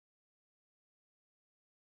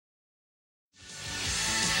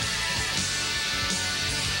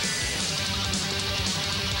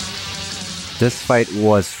This fight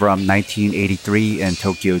was from 1983 in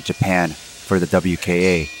Tokyo, Japan for the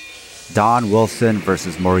WKA. Don Wilson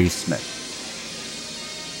versus Maurice Smith.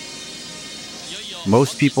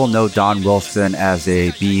 Most people know Don Wilson as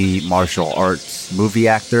a B martial arts movie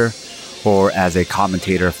actor or as a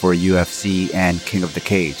commentator for UFC and King of the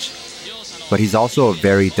Cage. But he's also a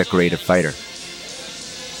very decorated fighter.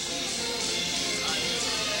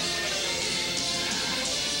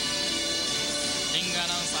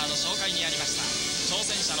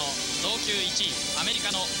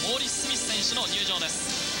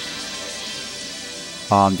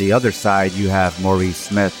 On the other side, you have Maurice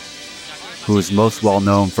Smith, who is most well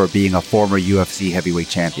known for being a former UFC heavyweight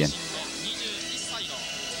champion.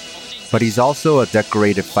 But he's also a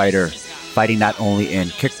decorated fighter, fighting not only in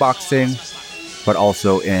kickboxing, but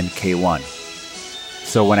also in K1.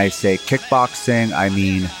 So when I say kickboxing, I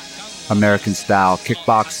mean American-style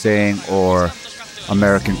kickboxing or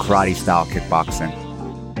American karate-style kickboxing.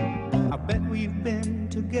 I bet we've been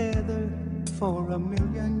together for a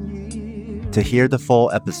million years. To hear the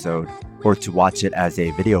full episode or to watch it as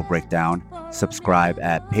a video breakdown, subscribe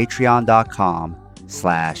at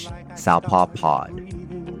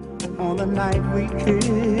patreon.com/SouthpawPod. On the night we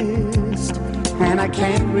kissed, and I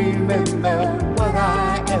can't remember what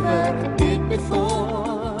I ever did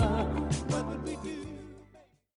before.